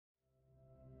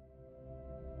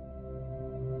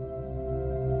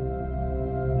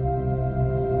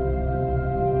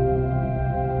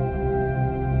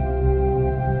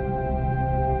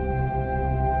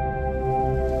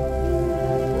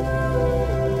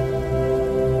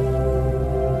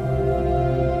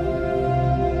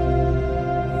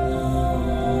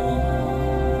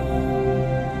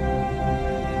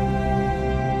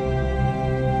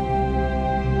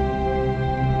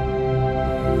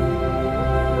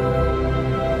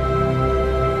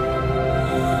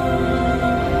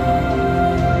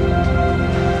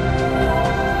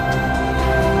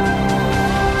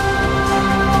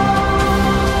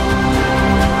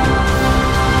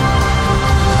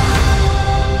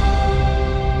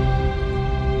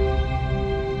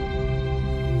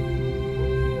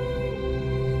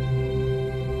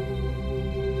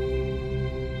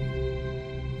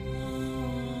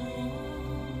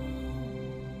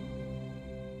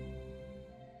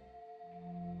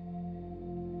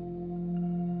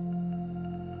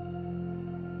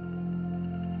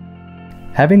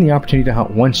Having the opportunity to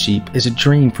hunt one sheep is a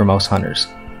dream for most hunters.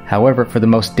 However, for the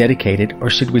most dedicated, or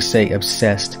should we say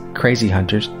obsessed, crazy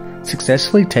hunters,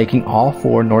 successfully taking all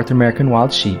 4 North American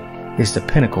wild sheep is the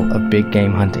pinnacle of big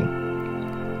game hunting.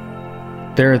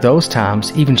 There are those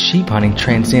times even sheep hunting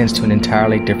transcends to an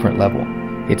entirely different level.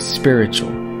 It's spiritual,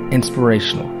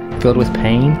 inspirational, filled with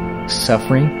pain,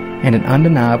 suffering, and an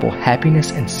undeniable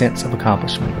happiness and sense of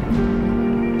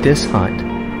accomplishment. This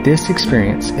hunt, this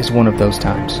experience is one of those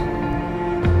times.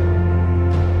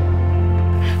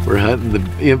 We're hunting the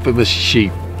infamous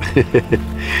sheep.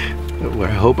 We're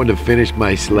hoping to finish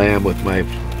my slam with my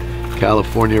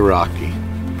California Rocky.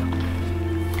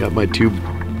 Got my 2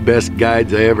 best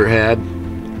guides I ever had,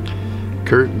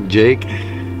 Kurt and Jake.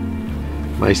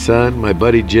 My son, my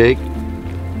buddy Jake.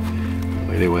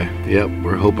 Anyway, yep,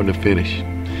 we're hoping to finish.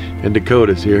 And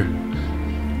Dakota's here.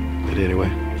 But anyway,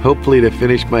 hopefully to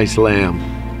finish my slam.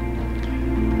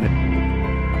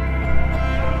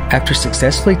 After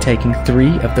successfully taking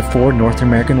 3 of the 4 North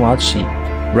American wild sheep,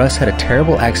 Russ had a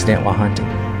terrible accident while hunting.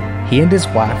 He and his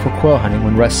wife were quail hunting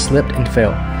when Russ slipped and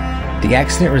fell. The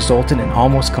accident resulted in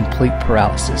almost complete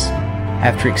paralysis.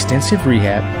 After extensive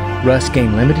rehab, Russ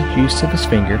gained limited use of his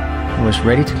finger and was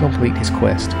ready to complete his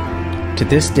quest. To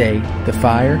this day, the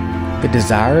fire, the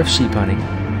desire of sheep hunting,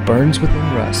 burns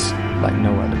within Russ like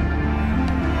no other.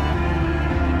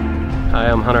 Hi,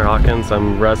 I'm Hunter Hawkins.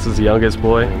 I'm Russ's youngest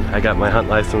boy. I got my hunt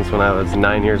license when I was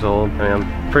 9 years old.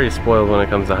 I'm pretty spoiled when it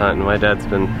comes to hunting. My dad's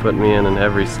been putting me in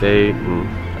every state, and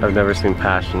I've never seen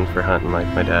passion for hunting like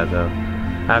my dad though.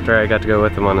 After I got to go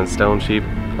with him on his stone sheep,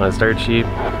 on his dirt sheep,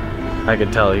 I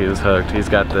could tell he was hooked. He's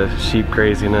got the sheep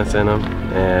craziness in him,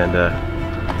 and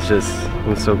it's just,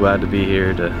 I'm so glad to be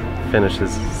here to finish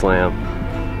his slam.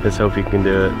 Just hope he can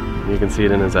do it. You can see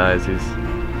it in his eyes. He's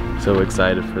so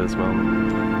excited for this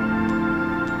moment.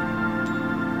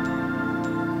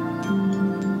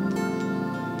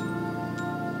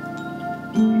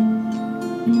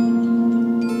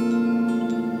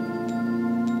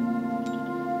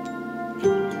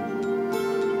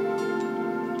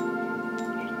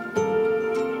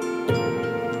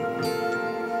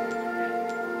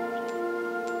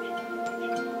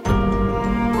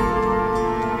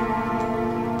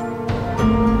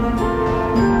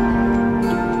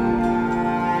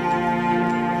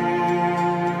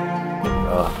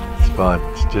 Fun.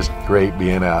 It's just great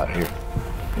being out here.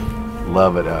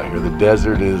 Love it out here. The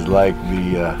desert is like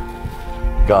the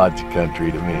God's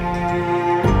country to me.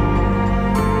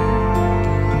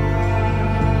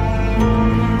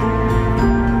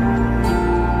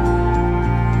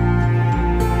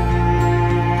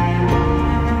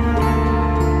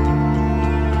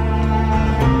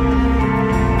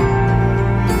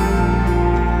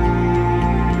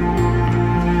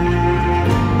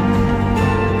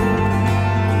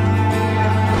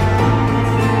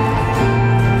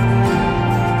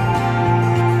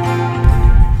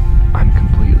 I'm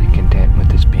completely content with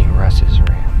this being Russ's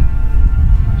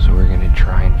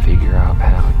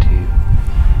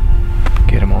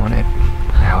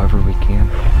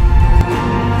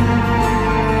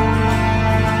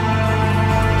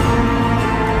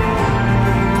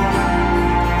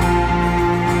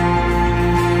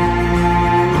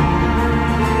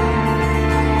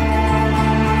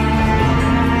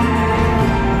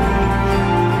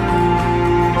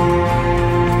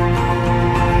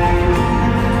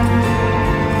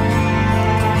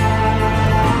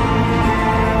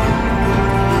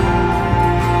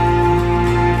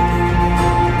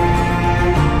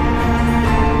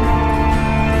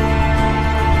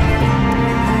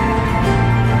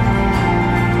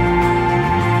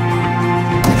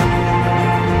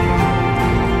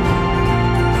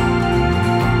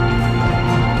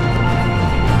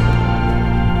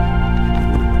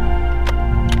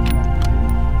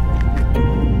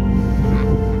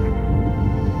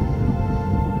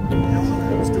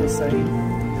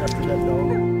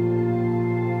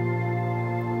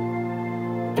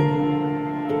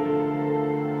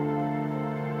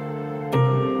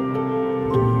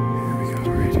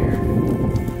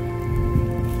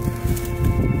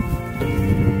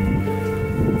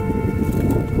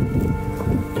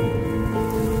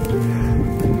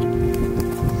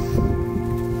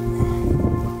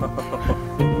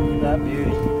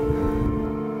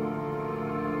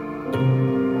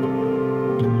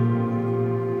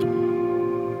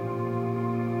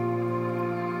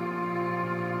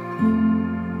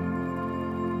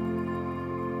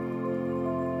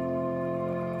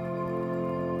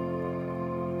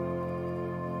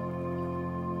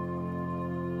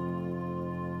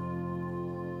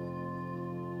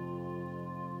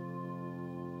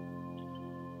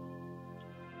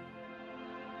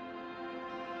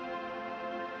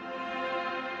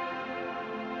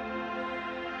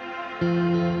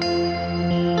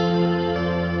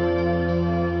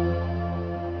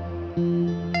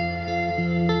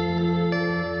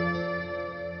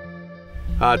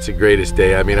Oh, it's the greatest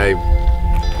day. I mean,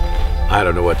 I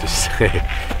don't know what to say.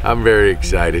 I'm very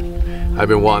excited. I've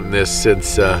been wanting this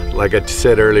since, like I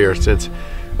said earlier, since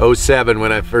 '07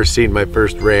 when I first seen my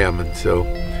first ram. And so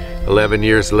 11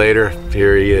 years later,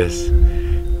 here he is.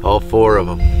 All 4 of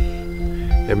them.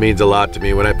 It means a lot to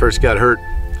me. When I first got hurt,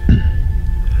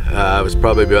 it was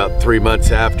probably about 3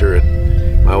 months after,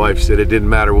 and my wife said it didn't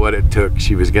matter what it took.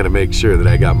 She was gonna make sure that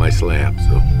I got my slam.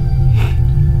 So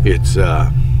it's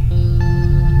a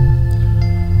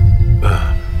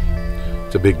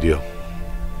big deal.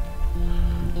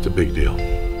 It's a big deal.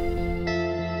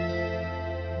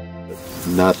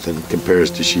 Nothing compares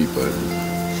to sheep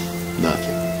hunting.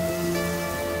 Nothing.